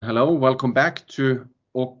Hello, welcome back to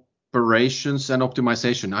Operations and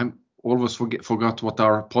Optimization. I'm always forgot what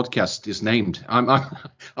our podcast is named.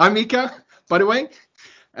 I'm Mika, by the way,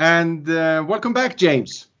 and welcome back,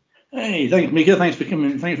 James. Hey, thanks, Mika. Thanks for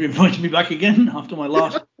inviting me back again after my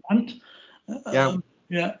last rant.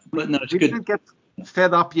 Yeah, but no, it's we good. didn't get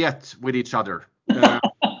fed up yet with each other.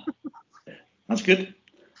 That's good.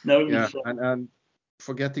 No, yeah, and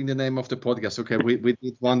forgetting the name of the podcast. Okay, we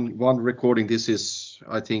did one recording. This is,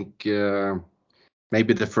 I think,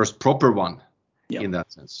 maybe the first proper one in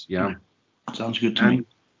that sense. Yeah, sounds good to me.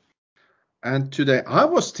 And today I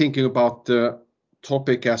was thinking about the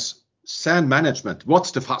topic as sand management. What's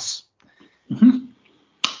the fuzz? Mm-hmm.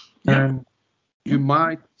 And you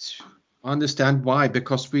might understand why,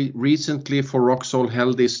 because we recently for Roxol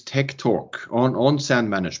held this tech talk on sand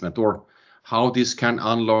management, or how this can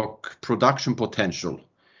unlock production potential,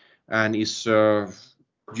 and is a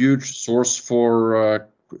huge source for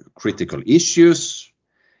critical issues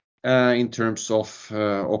in terms of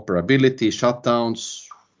operability, shutdowns,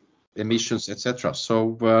 emissions, etc.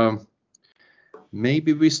 So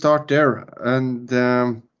maybe we start there,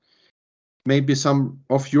 and maybe some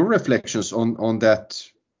of your reflections on that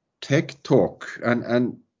tech talk.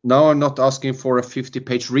 And now I'm not asking for a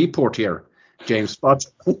 50-page report here, James, but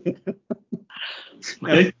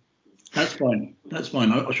okay, that's fine.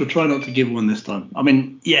 I shall try not to give one this time. I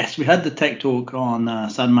mean, yes, we had the tech talk on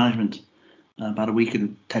sand management about a week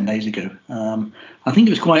and 10 days ago. I think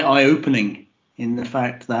it was quite eye-opening in the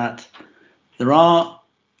fact that there are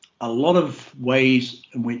a lot of ways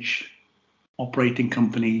in which operating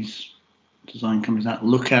companies, design companies that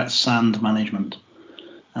look at sand management.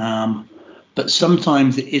 But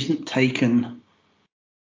sometimes it isn't taken,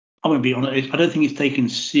 I'm going to be honest, I don't think it's taken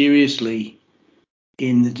seriously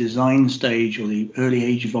in the design stage or the early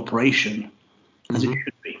age of operation as it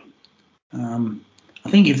should be. I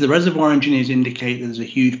think if the reservoir engineers indicate that there's a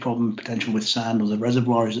huge problem potential with sand, or the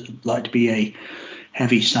reservoir is like to be a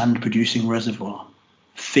heavy sand producing reservoir,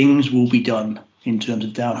 things will be done in terms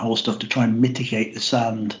of downhole stuff to try and mitigate the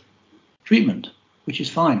sand treatment, which is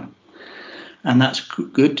fine. And that's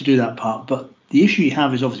good to do that part. But the issue you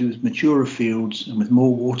have is obviously with maturer fields and with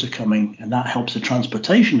more water coming, and that helps the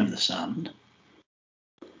transportation of the sand.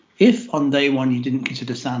 If on day one you didn't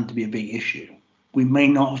consider sand to be a big issue, we may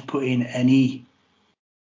not have put in any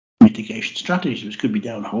mitigation strategies, which could be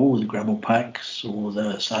downhole with the gravel packs or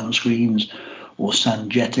the sand screens or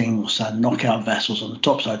sand jetting or sand knockout vessels on the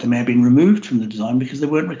top side. They may have been removed from the design because they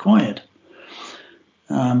weren't required.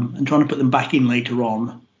 And trying to put them back in later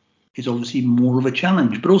on is obviously more of a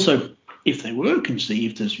challenge. But also, if they were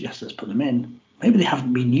conceived as, yes, let's put them in, maybe they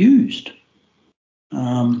haven't been used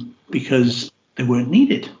because they weren't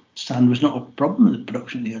needed. Sand was not a problem in the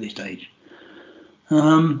production in the early stage.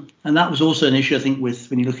 And that was also an issue, I think, with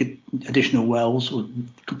when you look at additional wells or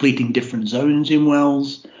completing different zones in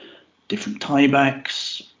wells, different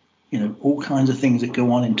tiebacks, all kinds of things that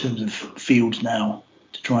go on in terms of fields now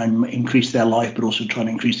to try and increase their life, but also try and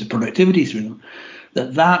increase the productivity through them.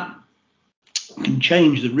 That can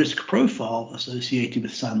change the risk profile associated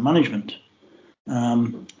with sand management.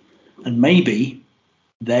 And maybe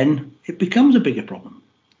then it becomes a bigger problem.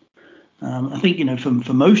 I think,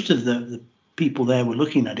 for most of the people there were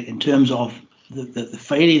looking at it in terms of the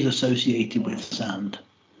failures associated with sand.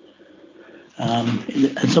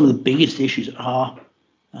 And some of the biggest issues are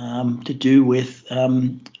to do with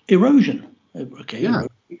erosion,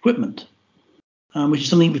 equipment, which is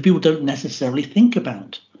something that people don't necessarily think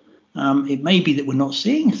about. It may be that we're not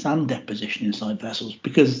seeing sand deposition inside vessels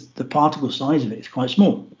because the particle size of it is quite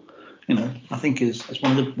small. I think as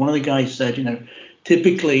one of the guys said,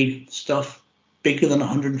 typically stuff bigger than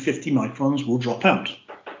 150 microns will drop out.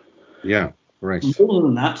 Yeah, right. More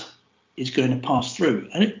than that is going to pass through.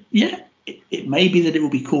 And it may be that it will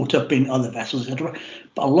be caught up in other vessels, etc.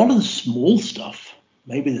 But a lot of the small stuff,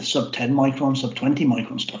 maybe the sub 10 micron, sub 20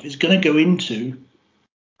 micron stuff, is going to go into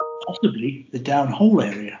possibly the downhole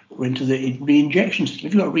area or into the reinjection scheme.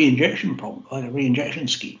 If you've got a reinjection problem, like a reinjection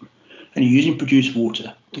scheme, and you're using produced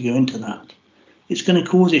water to go into that, it's going to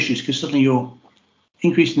cause issues because suddenly you're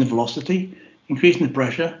increasing the velocity, increasing the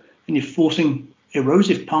pressure, and you're forcing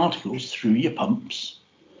erosive particles through your pumps,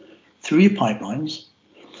 through your pipelines.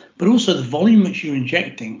 But also the volume which you're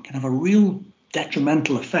injecting can have a real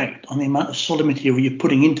detrimental effect on the amount of solid material you're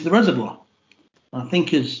putting into the reservoir. And I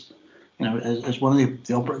think as one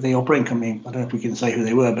of the operating company, I don't know if we can say who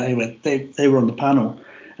they were, but anyway, they were on the panel,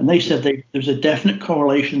 and they said there's a definite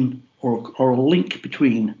correlation or a link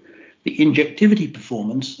between the injectivity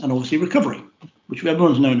performance and obviously recovery, which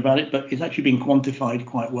everyone's known about it, but it's actually been quantified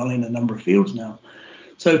quite well in a number of fields now.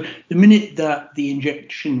 So the minute that the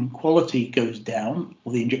injection quality goes down,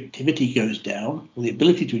 or the injectivity goes down, or the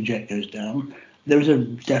ability to inject goes down, there is a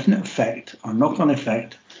definite effect, a knock-on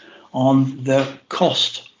effect, on the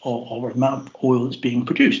cost or amount of oil that's being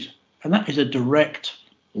produced. And that is a direct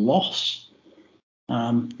loss.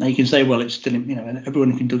 Now you can say, well, it's still, and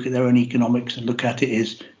everyone can look at their own economics and look at it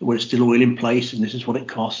as, well, it's still oil in place and this is what it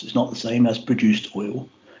costs. It's not the same as produced oil.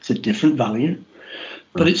 It's a different value,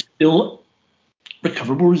 but it's still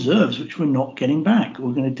recoverable reserves, which we're not getting back.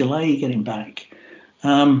 We're going to delay getting back.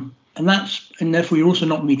 And therefore you're also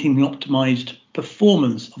not meeting the optimized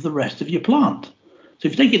performance of the rest of your plant. So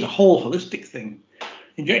if you take it as a whole holistic thing,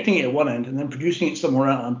 injecting it at one end and then producing it somewhere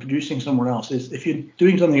else and producing somewhere else is, if you're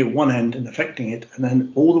doing something at one end and affecting it, and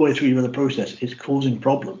then all the way through your other process it's causing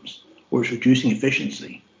problems or it's reducing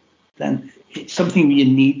efficiency, then it's something you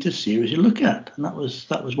need to seriously look at. And that was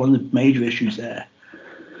one of the major issues there.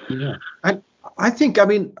 Yeah, and I think,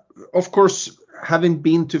 of course, having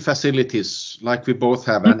been to facilities like we both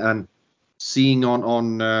have, and seeing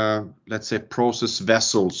on let's say process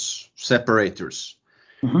vessels, separators,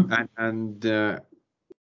 and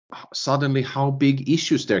suddenly how big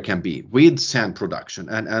issues there can be with sand production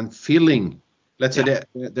and filling, let's say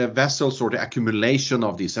the vessels or the accumulation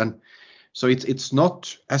of this. And so it's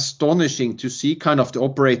not astonishing to see kind of the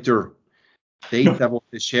operator data what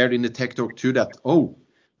they shared in the Tech Talk too, that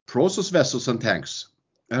process vessels and tanks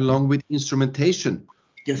along with instrumentation,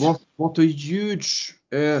 what a huge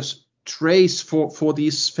trace for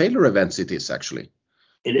these failure events it is actually.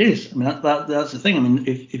 It is. That's the thing.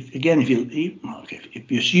 If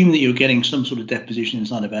you assume that you're getting some sort of deposition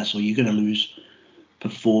inside a vessel, you're going to lose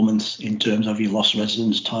performance in terms of your lost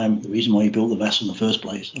residence time, the reason why you built the vessel in the first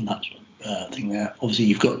place, and that thing there. Obviously,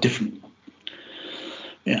 you've got different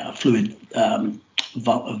fluid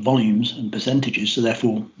volumes and percentages, so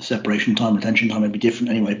therefore the separation time, retention time may be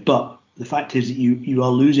different anyway. But the fact is that you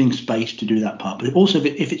are losing space to do that part. But also,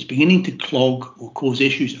 if it's beginning to clog or cause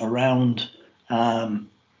issues around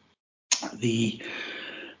the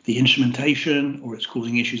instrumentation, or it's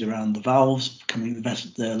causing issues around the valves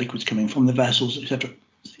the liquids coming from the vessels, etc.,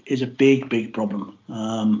 is a big problem.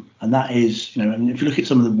 And that is, and if you look at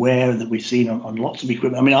some of the wear that we've seen on lots of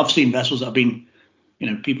equipment, I've seen vessels that have been,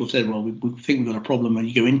 people have said, well, we think we've got a problem when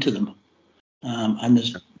you go into them, and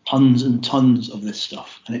there's tons and tons of this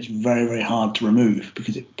stuff, and it's very, very hard to remove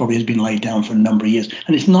because it probably has been laid down for a number of years.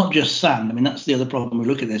 And it's not just sand. That's the other problem. We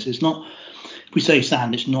look at this. It's not. If we say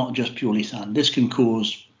sand, it's not just purely sand. This can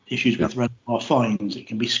cause issues with reservoir fines. It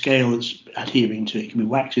can be scale that's adhering to it. It can be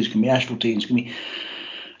waxes, it can be asphaltenes, it can be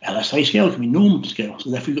LSA scale, it can be normal scale. So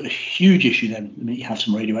therefore you've got a huge issue then. You have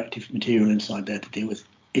some radioactive material inside there to deal with.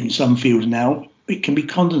 In some fields now, it can be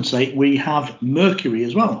condensate where you have mercury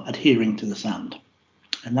as well adhering to the sand.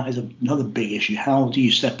 And that is another big issue. How do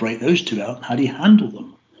you separate those two out? How do you handle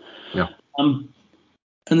them? Yeah. And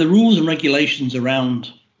the rules and regulations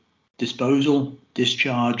around disposal,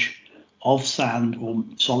 discharge of sand or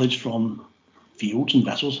solids from fields and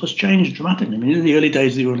vessels has changed dramatically. In the early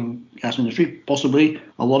days of the oil and gas industry, possibly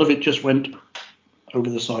a lot of it just went over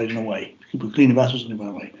the side and away. People clean the vessels and it went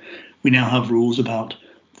away. We now have rules about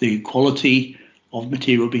the quality of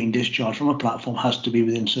material being discharged from a platform has to be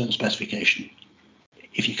within certain specification.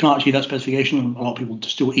 If you can't achieve that specification, a lot of people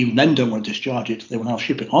still even then don't want to discharge it. They will now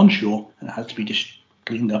ship it onshore and it has to be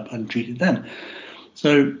cleaned up and treated then.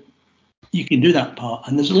 So you can do that part,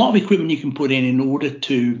 and there's a lot of equipment you can put in order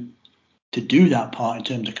to do that part in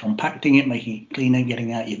terms of compacting it, making it cleaner,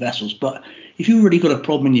 getting out your vessels. But if you've already got a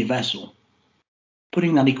problem in your vessel,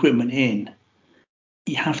 putting that equipment in,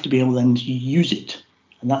 you have to be able then to use it,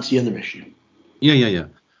 and that's the other issue. Yeah.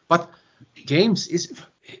 But James,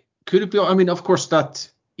 could it be? Of course that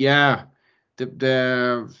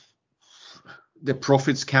the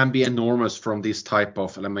profits can be enormous from this type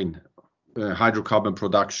of hydrocarbon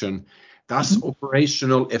production. Does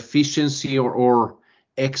operational efficiency or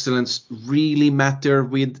excellence really matter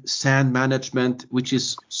with sand management, which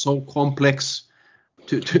is so complex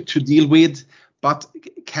to deal with? But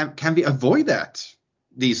can we avoid that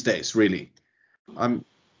these days, really? I'm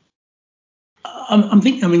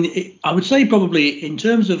thinking. I would say probably in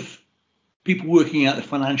terms of people working out the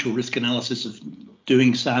financial risk analysis of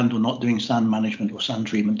doing sand or not doing sand management or sand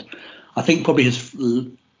treatment, I think probably has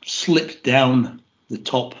slipped down the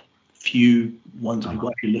top few ones that people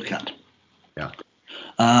actually look at. Yeah.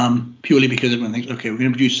 Purely because everyone thinks, okay, we're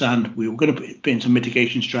going to produce sand, we're going to put in some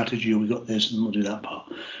mitigation strategy, or we've got this and we'll do that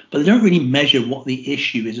part. But they don't really measure what the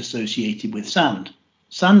issue is associated with sand.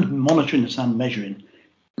 Sand monitoring and sand measuring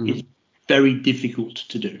is very difficult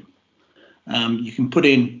to do. You can put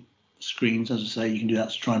in screens, as I say, you can do that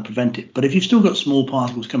to try and prevent it. But if you've still got small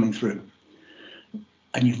particles coming through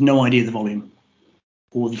and you've no idea the volume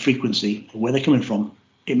or the frequency or where they're coming from,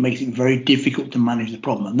 it makes it very difficult to manage the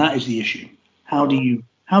problem. And that is the issue. How do you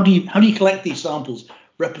collect these samples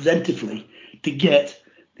representatively to get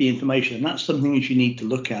the information? And that's something that you need to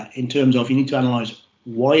look at in terms of, you need to analyze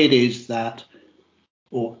why it is that,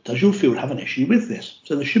 or does your field have an issue with this?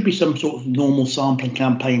 So there should be some sort of normal sampling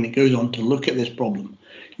campaign that goes on to look at this problem.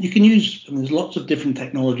 You can use, and there's lots of different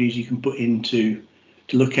technologies you can put into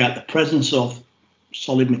to look at the presence of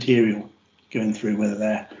solid material going through, whether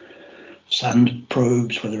they're sand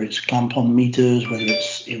probes, whether it's clamp-on meters, whether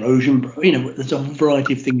it's erosion, there's a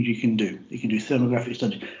variety of things you can do. You can do thermographic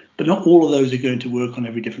studies, but not all of those are going to work on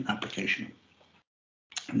every different application.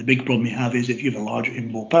 And the big problem you have is if you have a larger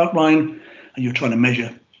inbore pipeline and you're trying to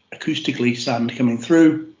measure acoustically sand coming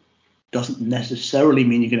through, doesn't necessarily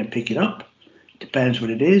mean you're going to pick it up. It depends what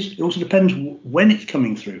it is. It also depends when it's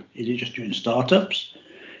coming through. Is it just during startups?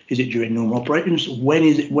 Is it during normal operations? When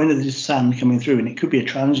is this sand coming through? And it could be a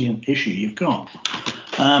transient issue you've got.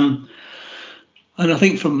 And I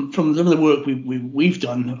think from some of the work we've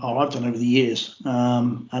done, or I've done over the years,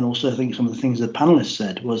 and also I think some of the things the panelists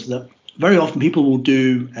said, was that very often people will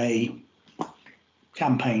do a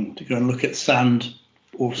campaign to go and look at sand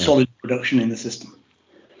or solid production in the system.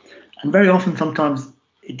 And very often, sometimes,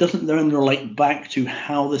 it doesn't then relate back to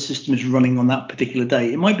how the system is running on that particular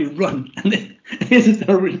day. It might be run, and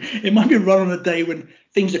it might be run on a day when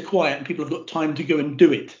things are quiet and people have got time to go and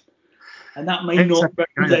do it. And that may not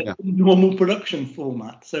represent normal production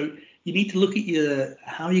format. So you need to look at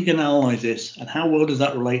how you can analyze this and how well does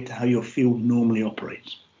that relate to how your field normally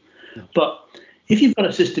operates. Yeah. But if you've got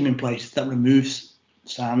a system in place that removes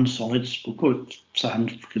sand, solids, we'll call it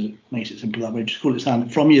sand because it makes it simple that way, just call it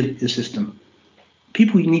sand, from your system,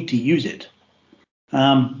 people need to use it.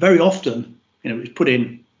 Very often, it's put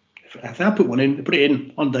in, if they put one in, they put it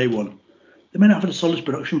in on day one. They may not have had a solids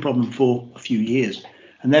production problem for a few years,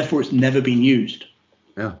 and therefore it's never been used.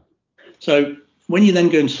 Yeah. So when you then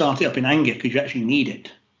go and start it up in anger because you actually need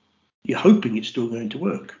it, you're hoping it's still going to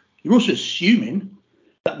work. You're also assuming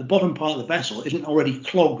that the bottom part of the vessel isn't already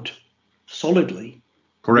clogged solidly.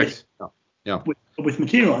 Correct. With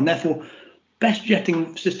material, and therefore best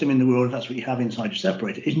jetting system in the world, if that's what you have inside your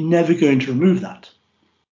separator, is never going to remove that.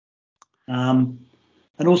 And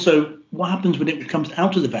also, what happens when it comes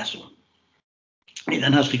out of the vessel? It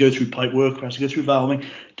then has to go through pipe work, or has to go through valving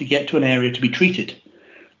to get to an area to be treated.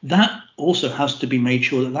 That also has to be made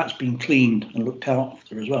sure that that's been cleaned and looked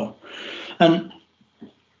after as well. And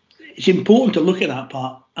it's important to look at that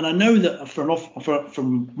part. And I know that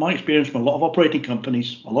from my experience from a lot of operating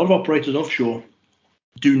companies, a lot of operators offshore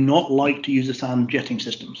do not like to use the sand jetting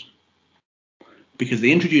systems because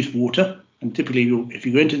they introduce water. And typically, if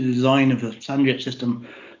you go into the design of a sand jet system,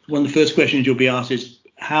 one of the first questions you'll be asked is,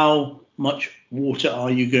 how much water are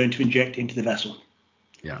you going to inject into the vessel?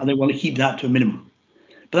 Yeah. And they want to keep that to a minimum.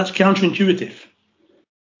 But that's counterintuitive.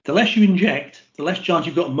 The less you inject, the less chance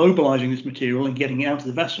you've got of mobilizing this material and getting it out of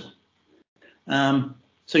the vessel.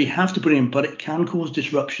 So you have to put it in, but it can cause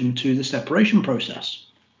disruption to the separation process.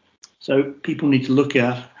 So people need to look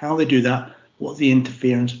at how they do that, what's the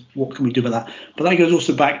interference, what can we do about that. But that goes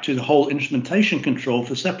also back to the whole instrumentation control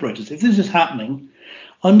for separators. If this is happening,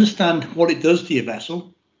 understand what it does to your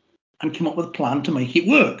vessel and come up with a plan to make it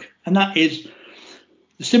work. And that is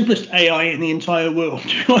the simplest AI in the entire world,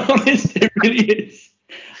 to be honest. It really is.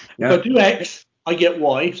 Yeah. If I do X, I get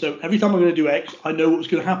Y. So every time I'm going to do X, I know what's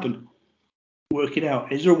going to happen. Work it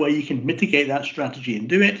out. Is there a way you can mitigate that strategy and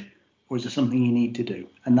do it? Or is there something you need to do?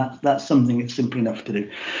 And that's something that's simple enough to do.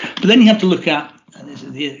 But then you have to look at,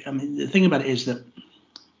 the thing about it is that,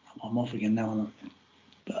 I'm off again now.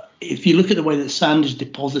 But if you look at the way that sand is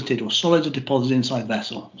deposited or solids are deposited inside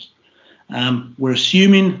vessels, we're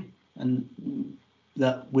assuming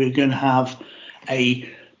that we're going to have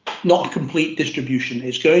not a complete distribution.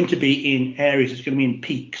 It's going to be in areas, it's going to be in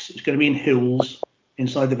peaks, it's going to be in hills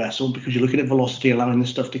inside the vessel because you're looking at velocity, allowing the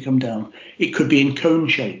stuff to come down. It could be in cone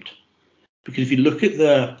shaped. Because if you look at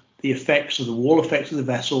the effects of the wall effects of the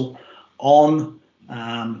vessel on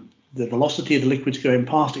the velocity of the liquids going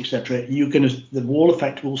past, etc., the wall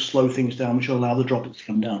effect will slow things down, which will allow the droplets to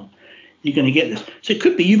come down. You're going to get this. So it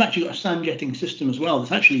could be you've actually got a sand jetting system as well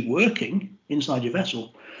that's actually working inside your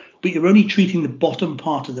vessel, but you're only treating the bottom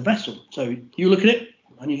part of the vessel. So you look at it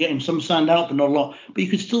and you're getting some sand out, but not a lot. But you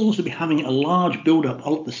could still also be having a large buildup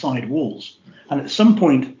up the side walls. And at some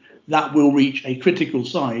point, that will reach a critical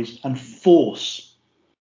size and force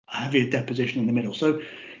a heavier deposition in the middle. So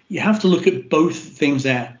you have to look at both things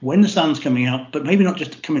there. When the sand's coming out, but maybe not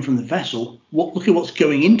just coming from the vessel. Look at what's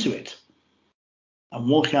going into it, and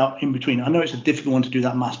work out in between. I know it's a difficult one to do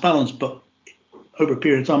that mass balance, but over a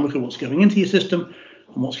period of time, look at what's going into your system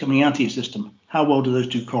and what's coming out of your system. How well do those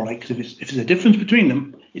two correlate? Because if there's a difference between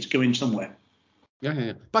them, it's going somewhere.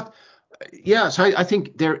 Yeah. But so I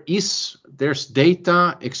think there's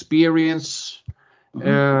data, experience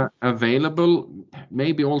available.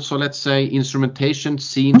 Maybe also, let's say, instrumentation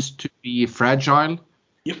seems to be fragile.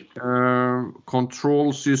 Yep.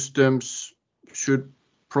 Control systems should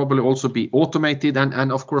probably also be automated,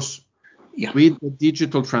 and of course, with the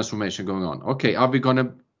digital transformation going on. Okay, are we going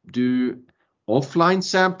to do offline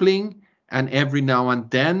sampling and every now and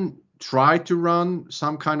then try to run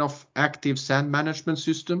some kind of active sand management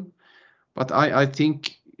system? But I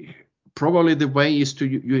think probably the way is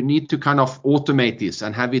you need to kind of automate this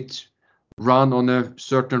and have it run on a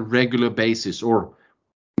certain regular basis, or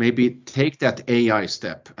maybe take that AI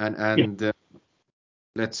step and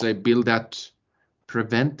let's say build that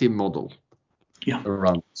preventive model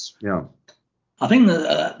around this. Yeah. I think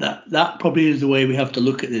that probably is the way we have to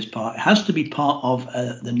look at this part. It has to be part of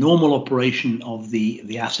the normal operation of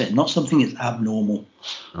the asset, not something that's abnormal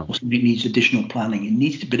or something that needs additional planning.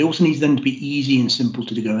 But it also needs then to be easy and simple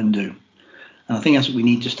to go and do. And I think that's what we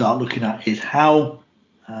need to start looking at, is how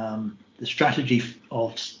the strategy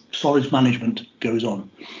of solids management goes on.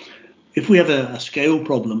 If we have a scale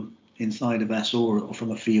problem inside a vessel or from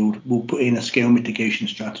a field, we'll put in a scale mitigation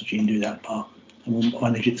strategy and do that part, and we'll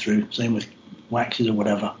manage it through. Same with waxes or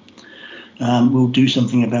whatever. We'll do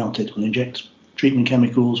something about it. We'll inject treatment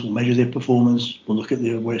chemicals, we'll measure their performance, we'll look at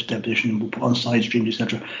the waste deposition, we'll put on side streams,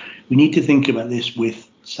 etc. We need to think about this with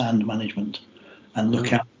sand management and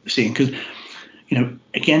look at seeing, because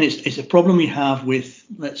again, it's a problem we have with,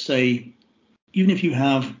 let's say, even if you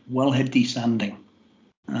have wellhead desanding,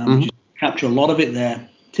 which is capture a lot of it there.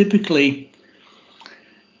 Typically,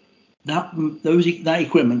 that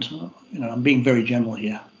equipment, I'm being very general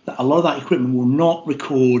here, that a lot of that equipment will not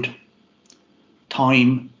record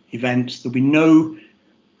time, events. There'll be no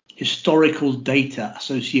historical data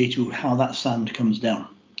associated with how that sand comes down.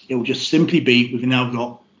 It will just simply be, we've now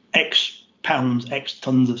got X pounds, X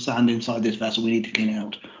tons of sand inside this vessel, we need to clean it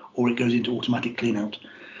out, or it goes into automatic clean out.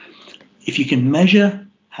 If you can measure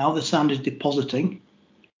how the sand is depositing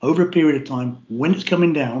over a period of time, when it's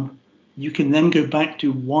coming down, you can then go back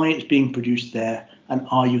to why it's being produced there and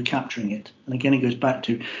are you capturing it? And again, it goes back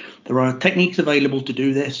to, there are techniques available to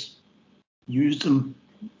do this. Use them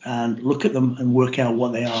and look at them and work out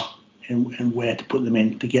what they are and where to put them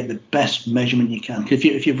in to get the best measurement you can. Because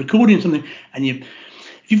if you're recording something and if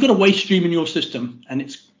you've got a waste stream in your system and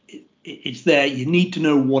it's there, you need to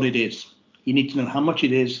know what it is. You need to know how much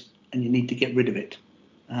it is, and you need to get rid of it.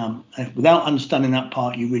 Without understanding that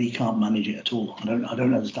part, you really can't manage it at all. I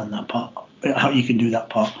don't understand that part, how you can do that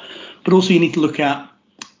part. But also you need to look at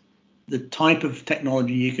the type of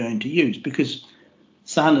technology you're going to use, because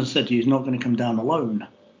sand, as I said to you, is not going to come down alone.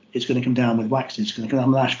 It's going to come down with waxes, it's going to come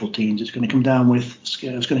down with asphaltenes, it's going to come down with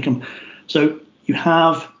scale, it's going to come. So you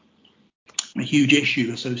have a huge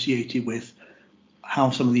issue associated with how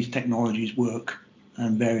some of these technologies work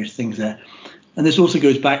and various things there. And this also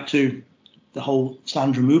goes back to the whole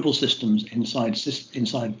sand removal systems inside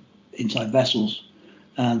vessels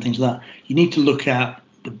and things like that. You need to look at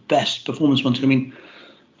the best performance ones. I mean,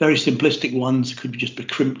 very simplistic ones could just be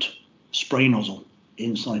crimped spray nozzle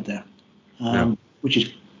inside there, which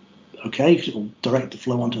is okay because it will direct the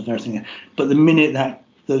flow onto everything. But the minute that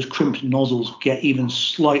those crimped nozzles get even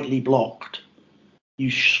slightly blocked,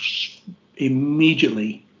 you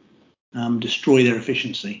immediately destroy their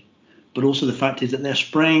efficiency. But also the fact is that they're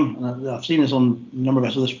spraying, I've seen this on a number of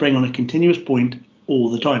vessels, they're spraying on a continuous point all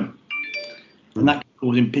the time. And that can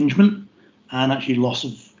cause impingement and actually loss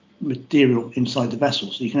of material inside the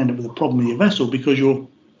vessel. So you can end up with a problem with your vessel because your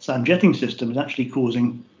sand jetting system is actually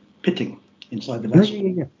causing pitting inside the vessel.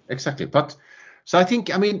 Yeah, exactly. But so I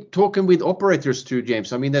think, talking with operators too, James,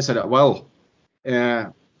 they said, well,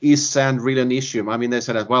 is sand really an issue? They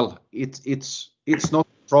said that, well, it's not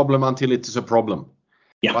a problem until it is a problem.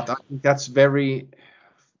 Yeah. But I think that's very,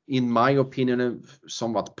 in my opinion,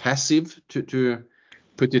 somewhat passive to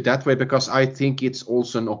put it that way, because I think it's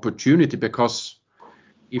also an opportunity, because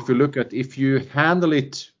if you handle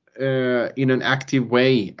it in an active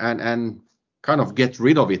way and kind of get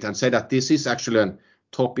rid of it and say that this is actually a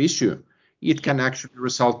top issue, it can actually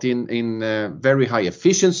result in very high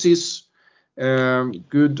efficiencies,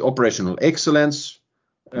 good operational excellence,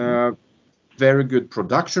 very good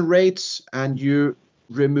production rates, and you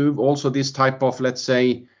remove also this type of, let's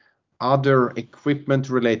say, other equipment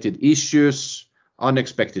related issues,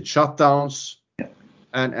 unexpected shutdowns,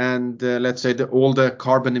 and let's say all the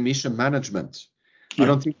carbon emission management. I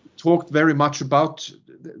don't think we talked very much about,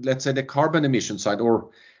 let's say, the carbon emission side or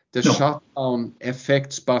the shutdown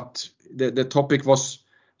effects, but the topic was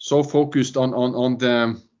so focused on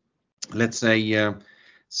the, let's say,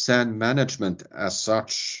 sand management as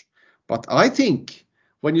such. But I think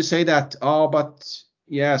when you say that,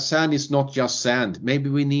 sand is not just sand. Maybe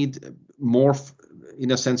we need more,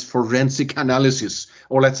 in a sense, forensic analysis,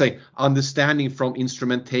 or let's say understanding from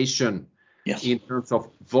instrumentation. Yes. In terms of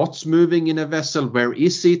what's moving in a vessel, where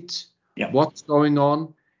is it, what's going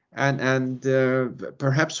on, and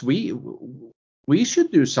perhaps we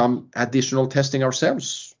should do some additional testing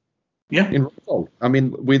ourselves. In Rockall. I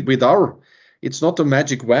mean, with our, it's not a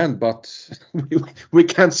magic wand, but we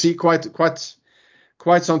can see quite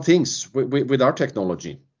some things with our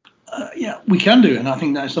technology. We can do, and I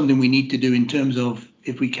think that's something we need to do in terms of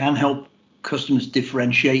if we can help customers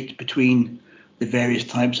differentiate between the various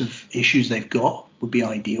types of issues they've got, would be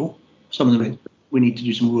ideal. Some of them we need to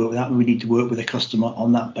do some work with that, and we need to work with a customer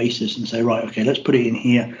on that basis and say, right, okay, let's put it in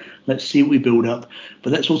here, let's see what we build up,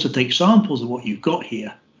 but let's also take samples of what you've got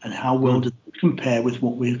here and how well does it compare with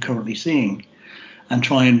what we're currently seeing, and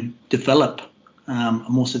try and develop a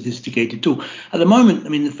more sophisticated tool. At the moment, I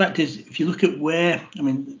mean, the fact is, if you look at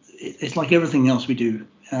it's like everything else we do.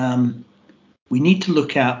 We need to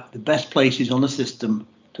look at the best places on the system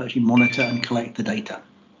to actually monitor and collect the data.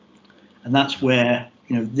 And that's where,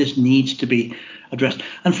 this needs to be addressed.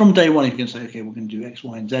 And from day one, you can say, okay, we're going to do X,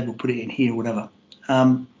 Y, and Z, we'll put it in here, whatever.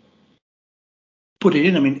 Put it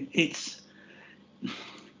in. I mean, it's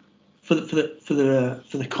for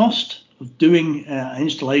the cost of doing an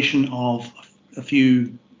installation of a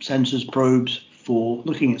few sensors, probes for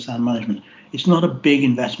looking at sand management. It's not a big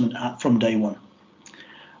investment from day one.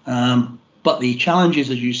 But the challenges,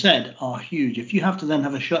 as you said, are huge. If you have to then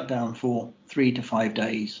have a shutdown for 3 to 5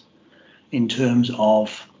 days in terms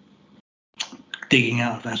of digging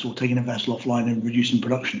out a vessel, taking a vessel offline and reducing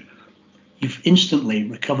production, you've instantly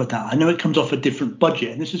recovered that. I know it comes off a different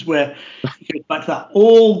budget, and this is where it goes back to that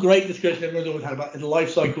all great discussion everyone's always had about the life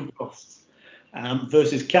cycle costs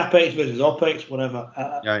versus CapEx versus OpEx, whatever.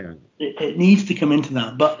 It needs to come into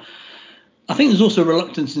that. But I think there's also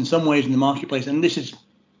reluctance in some ways in the marketplace, and this is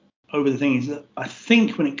over the thing, is that I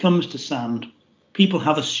think when it comes to sand, people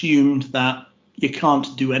have assumed that you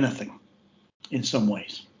can't do anything in some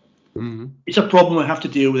ways. Mm-hmm. It's a problem, we have to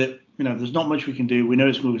deal with it. There's not much we can do. We know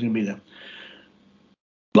it's always going to be there.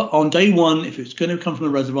 But on day one, if it's going to come from a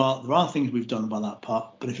reservoir, there are things we've done about that part.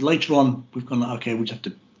 But if later on we've gone, okay, we just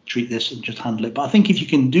have to treat this and just handle it. But I think if you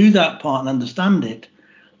can do that part and understand it,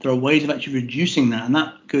 there are ways of actually reducing that. And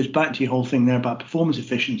that goes back to your whole thing there about performance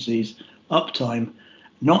efficiencies, uptime,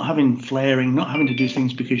 not having flaring, not having to do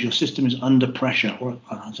things because your system is under pressure, or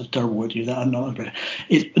that's a terrible word to use, that not under pressure,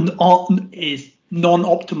 is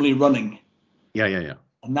non-optimally running. Yeah.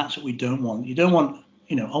 And that's what we don't want. You don't want,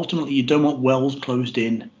 ultimately you don't want wells closed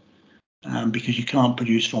in because you can't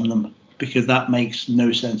produce from them, because that makes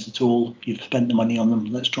no sense at all. You've spent the money on them.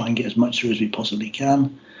 Let's try and get as much through as we possibly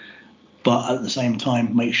can. But at the same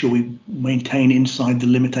time, make sure we maintain inside the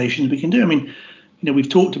limitations we can do. I mean, we've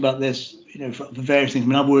talked about this, for various things. I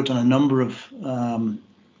mean, I've worked on a number of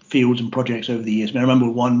fields and projects over the years. I remember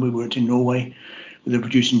one, we worked in Norway, where they were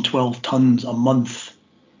producing 12 tons a month.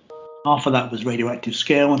 Half of that was radioactive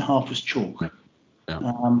scale and half was chalk. Yeah.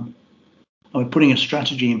 And we're putting a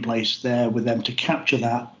strategy in place there with them to capture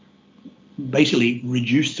that, basically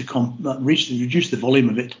reduce the volume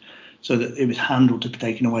of it so that it was handled to be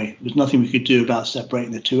taken away. There was nothing we could do about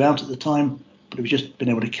separating the two out at the time, but it was just being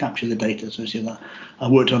able to capture the data associated with that. I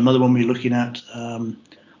worked on another one. We were looking at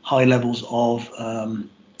high levels of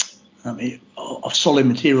solid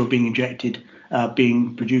material being injected,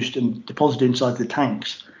 being produced and deposited inside the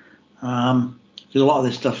tanks. There's a lot of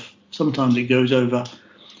this stuff. Sometimes it goes over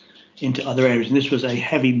into other areas, and this was a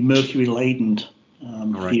heavy mercury-laden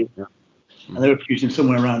field. Yeah. And they were producing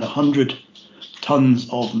somewhere around 100 tons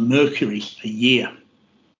of mercury a year.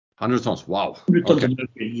 100 tons, wow. 100 tons of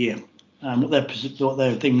mercury a year. What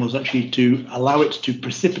their thing was actually to allow it to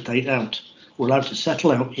precipitate out, or allow it to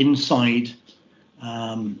settle out inside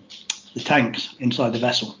the tanks, inside the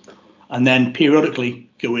vessel, and then periodically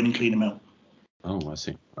go in and clean them out. Oh, I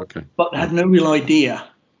see. Okay. But they had no real idea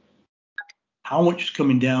how much was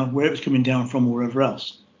coming down, where it was coming down from, or wherever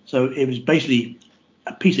else. So it was basically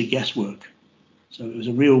a piece of guesswork. So it was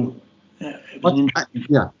a real...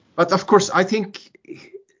 But of course, I think...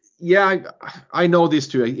 I know this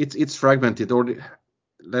too. It's fragmented, or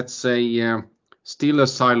let's say still a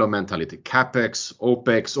silo mentality, CapEx,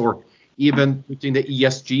 OpEx, or even putting the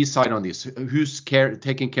ESG side on this, who's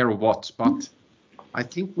taking care of what. But I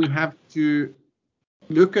think we have to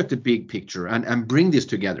look at the big picture and bring this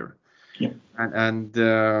together, and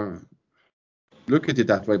look at it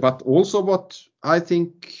that way. But also, what I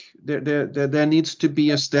think there needs to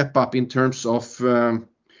be a step up in terms of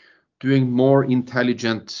doing more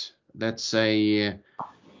intelligent, let's say,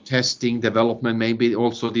 testing, development, maybe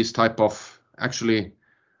also this type of actually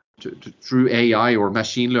through AI or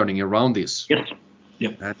machine learning around this.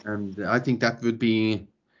 And I think that would be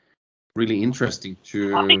really interesting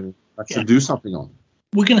to actually do something on.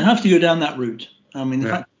 We're going to have to go down that route. I mean, the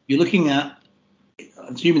fact you're looking at,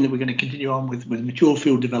 assuming that we're going to continue on with mature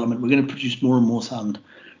field development, we're going to produce more and more sand.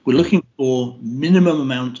 We're looking for minimum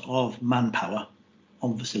amount of manpower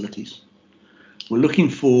on facilities. We're looking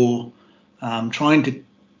for trying to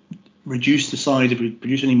reduce the size, if we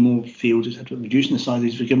produce any more fields, etc., reducing the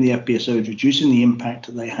size, given the FPSOs, reducing the impact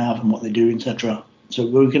that they have and what they do, etc. So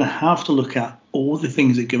we're going to have to look at all the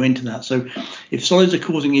things that go into that. So if solids are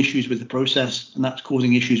causing issues with the process and that's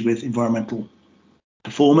causing issues with environmental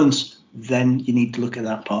performance, then you need to look at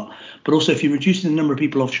that part. But also if you're reducing the number of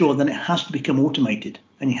people offshore, then it has to become automated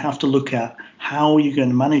and you have to look at how you're going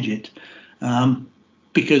to manage it,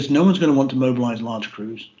 because no one's going to want to mobilize large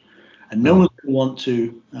crews and no one's going to want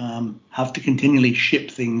to have to continually ship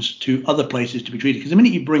things to other places to be treated. Because the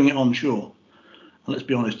minute you bring it onshore, and let's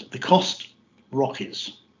be honest, the cost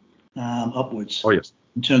rockets upwards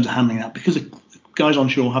in terms of handling that, because the guys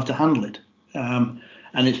onshore have to handle it,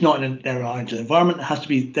 and it's not in their environment. It has to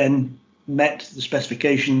be then met the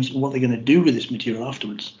specifications and what they're going to do with this material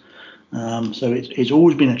afterwards. So it's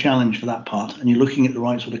always been a challenge for that part, and you're looking at the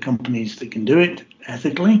right sort of companies that can do it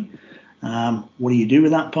ethically. What do you do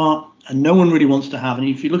with that part? And no one really wants to have, and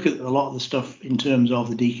if you look at a lot of the stuff in terms of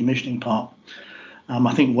the decommissioning part,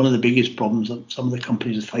 I think one of the biggest problems that some of the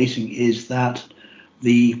companies are facing is that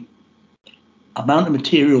the amount of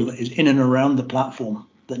material that is in and around the platform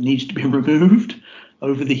that needs to be removed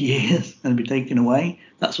over the years and be taken away,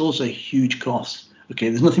 that's also a huge cost. Okay,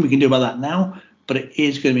 there's nothing we can do about that now, but it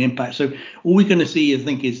is going to be impact. So all we're going to see, I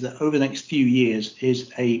think, is that over the next few years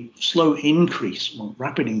is a slow increase, or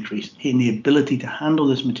rapid increase, in the ability to handle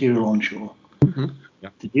this material onshore,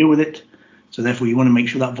 to deal with it. So therefore, you want to make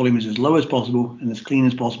sure that volume is as low as possible and as clean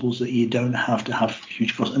as possible, so that you don't have to have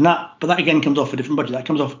huge costs. And that again comes off a different budget. That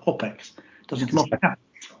comes off OPEX. It doesn't come off CAPEX.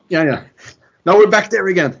 Yeah. Now we're back there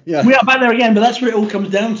again. Yeah. We are back there again, but that's where it all comes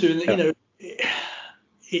down to. And you know,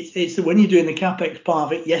 it's when you're doing the CAPEX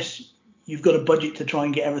part of it. Yes, you've got a budget to try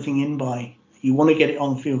and get everything in by. You want to get it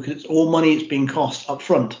on the field because it's all money. It's being cost up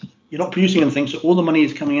front. You're not producing anything, so all the money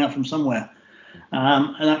is coming out from somewhere,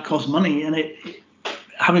 and that costs money.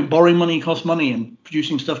 And borrowing money costs money, and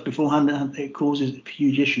producing stuff beforehand, it causes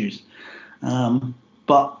huge issues.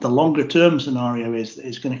 But the longer term scenario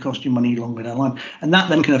is going to cost you money longer down the line, and that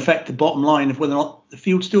then can affect the bottom line of whether or not the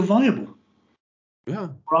field's still viable. Yeah.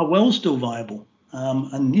 Or our wells still viable?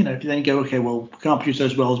 And you know, if you then go, okay, well, we can't produce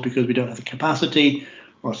those wells because we don't have the capacity,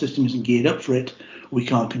 or our system isn't geared up for it, we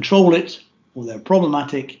can't control it, or they're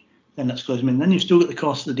problematic, then let's close them in. Then you've still got the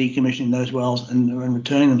cost of the decommissioning those wells and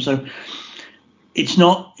returning them. So it's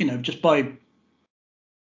not, you know, just by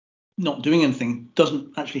not doing anything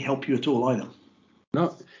doesn't actually help you at all either.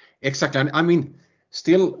 No, exactly. I mean,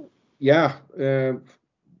 still,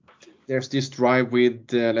 there's this drive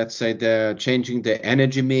with, let's say, the changing the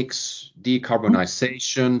energy mix,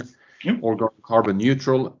 decarbonization, or going carbon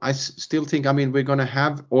neutral. I still think, I mean, we're going to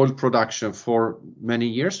have oil production for many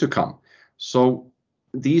years to come. So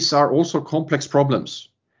these are also complex problems.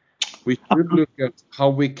 We should look at how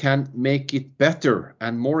we can make it better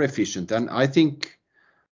and more efficient. And I think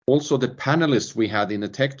also the panelists we had in the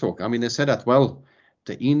Tech Talk, I mean, they said that, well,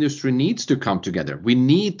 the industry needs to come together. We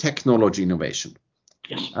need technology innovation.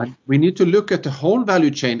 Yes. And we need to look at the whole value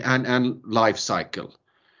chain and life cycle.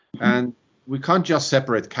 And we can't just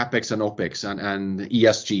separate CAPEX and OPEX and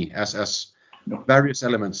ESG as various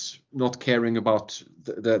elements, not caring about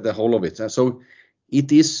the whole of it. And so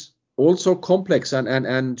it is also complex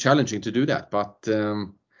and challenging to do that. But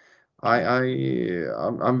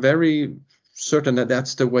I'm very certain that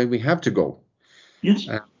that's the way we have to go. Yes.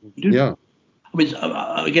 Yeah. I mean,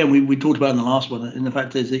 again, we talked about in the last one, and the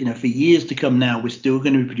fact is that, you know, for years to come now, we're still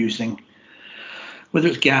going to be producing, whether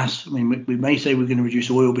it's gas. I mean, we may say we're going to reduce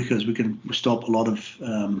oil because we can stop a lot of,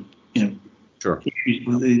 issues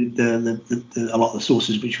with a lot of the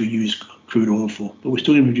sources which we use crude oil for. But we're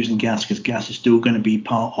still going to be producing gas because gas is still going to be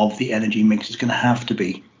part of the energy mix. It's going to have to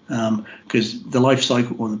be, because the life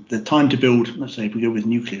cycle or the time to build, let's say if we go with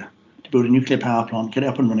nuclear, to build a nuclear power plant, get it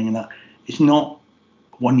up and running, and that it's not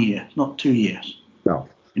 1 year, it's not 2 years. No.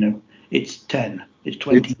 You know, it's 10, it's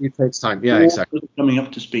 20. It takes time. Yeah, exactly. Coming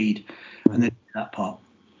up to speed, and then that part.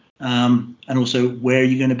 And also, where are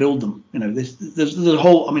you going to build them? There's a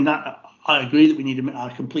whole. I mean, that I agree that we need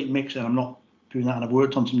a complete mix, and I'm not doing that. And I've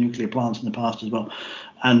worked on some nuclear plants in the past as well.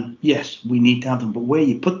 And yes, we need to have them, but where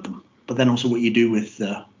you put them, but then also what you do with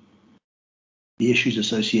the issues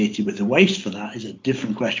associated with the waste for that is a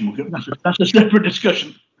different question. That's a separate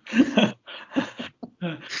discussion.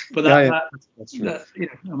 But that's true.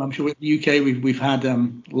 I'm sure with the UK we've had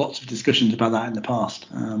lots of discussions about that in the past,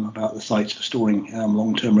 about the sites for storing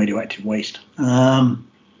long-term radioactive waste.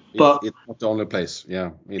 But it's not the only place.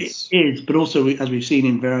 Yeah, it is. But also, as we've seen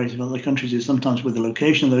in various other countries, is sometimes where the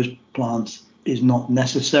location of those plants is not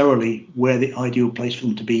necessarily where the ideal place for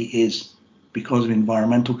them to be is because of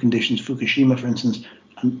environmental conditions. Fukushima, for instance,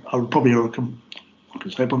 are probably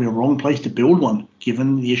a wrong place to build one,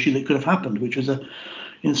 given the issue that could have happened, which was a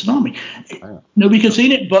tsunami. Nobody can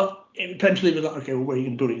see it, but it potentially was like, okay, well, where are you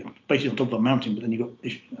going to build it? Basically on top of a mountain, but then you've got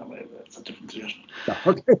issues. That's a different suggestion.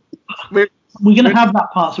 Okay. We're going to have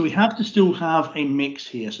that part, so we have to still have a mix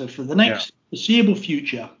here. So for the next foreseeable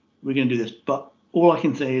future, we're going to do this. But all I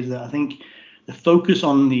can say is that I think the focus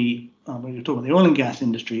on when you're talking about the oil and gas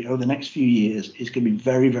industry over the next few years is going to be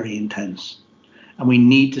very, very intense. And we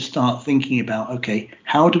need to start thinking about, okay,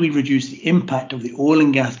 how do we reduce the impact of the oil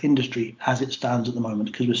and gas industry as it stands at the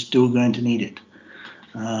moment? Because we're still going to need it.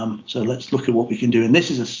 So let's look at what we can do. And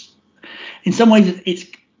this is in some ways,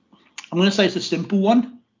 I'm going to say it's a simple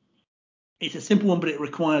one. It's a simple one, but it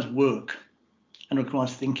requires work and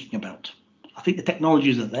requires thinking about. I think the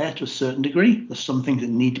technologies are there to a certain degree. There's some things that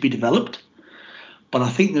need to be developed. But I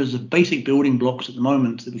think there's a basic building blocks at the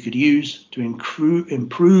moment that we could use to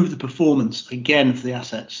improve the performance, again, for the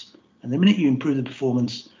assets. And the minute you improve the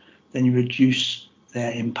performance, then you reduce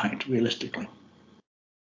their impact realistically.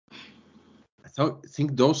 I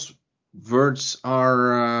think those words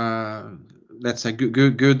are, let's say,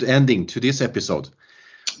 good ending to this episode.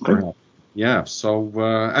 Okay. Yeah. So,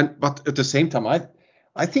 but at the same time,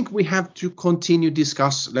 I think we have to continue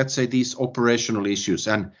discuss, let's say, these operational issues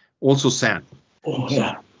and also sand. Oh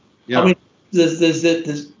yeah. I mean, there's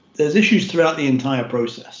issues throughout the entire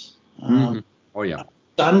process. Oh yeah.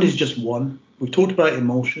 Sand is just one. We've talked about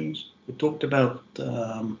emulsions. We've talked about,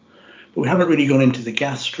 but we haven't really gone into the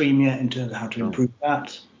gas stream yet in terms of how to improve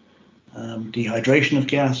that. Dehydration of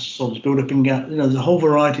gas, solids build up in gas. There's a whole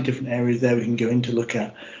variety of different areas there we can go in to look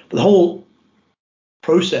at. But the whole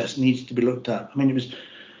process needs to be looked at. I mean, it was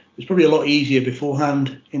probably a lot easier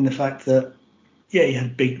beforehand in the fact that, you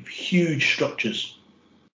had big, huge structures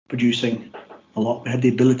producing a lot. We had the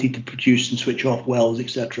ability to produce and switch off wells,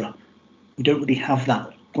 etc. We don't really have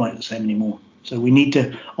that quite the same anymore. So we need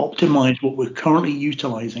to optimize what we're currently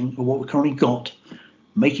utilizing or what we've currently got,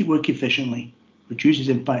 make it work efficiently, reduce its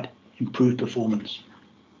impact, improve performance.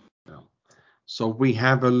 So we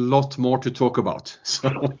have a lot more to talk about.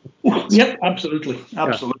 So yep, absolutely.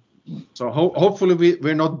 Yeah. So hopefully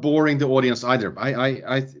we're not boring the audience either.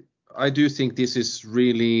 I do think this is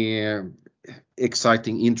really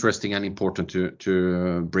exciting, interesting, and important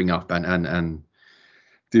to bring up and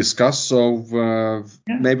discuss. So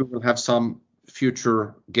maybe we'll have some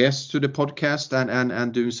future guests to the podcast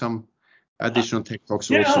and do some additional tech talks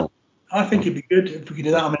also. I think it'd be good if we could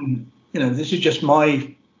do that. I mean, this is just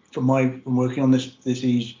from working on this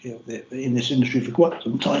in this industry for quite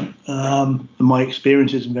some time, and my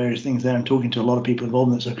experiences and various things there, and talking to a lot of people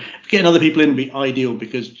involved in it. So getting other people in would be ideal,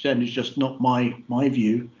 because then it's just not my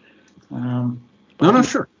view. No,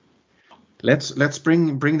 sure. Let's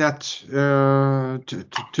bring that to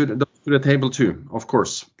the table too, of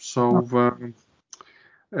course. So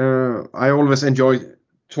I always enjoy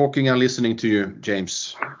talking and listening to you,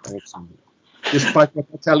 James. Despite what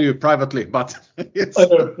I tell you privately, but yes.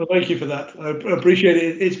 Well, thank you for that. I appreciate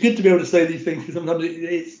it. It's good to be able to say these things, because sometimes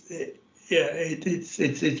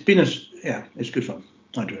it's good fun.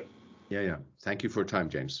 I do it. Yeah. Thank you for your time,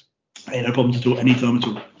 James. Hey, no problems at all. Anytime at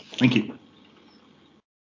all. Thank you.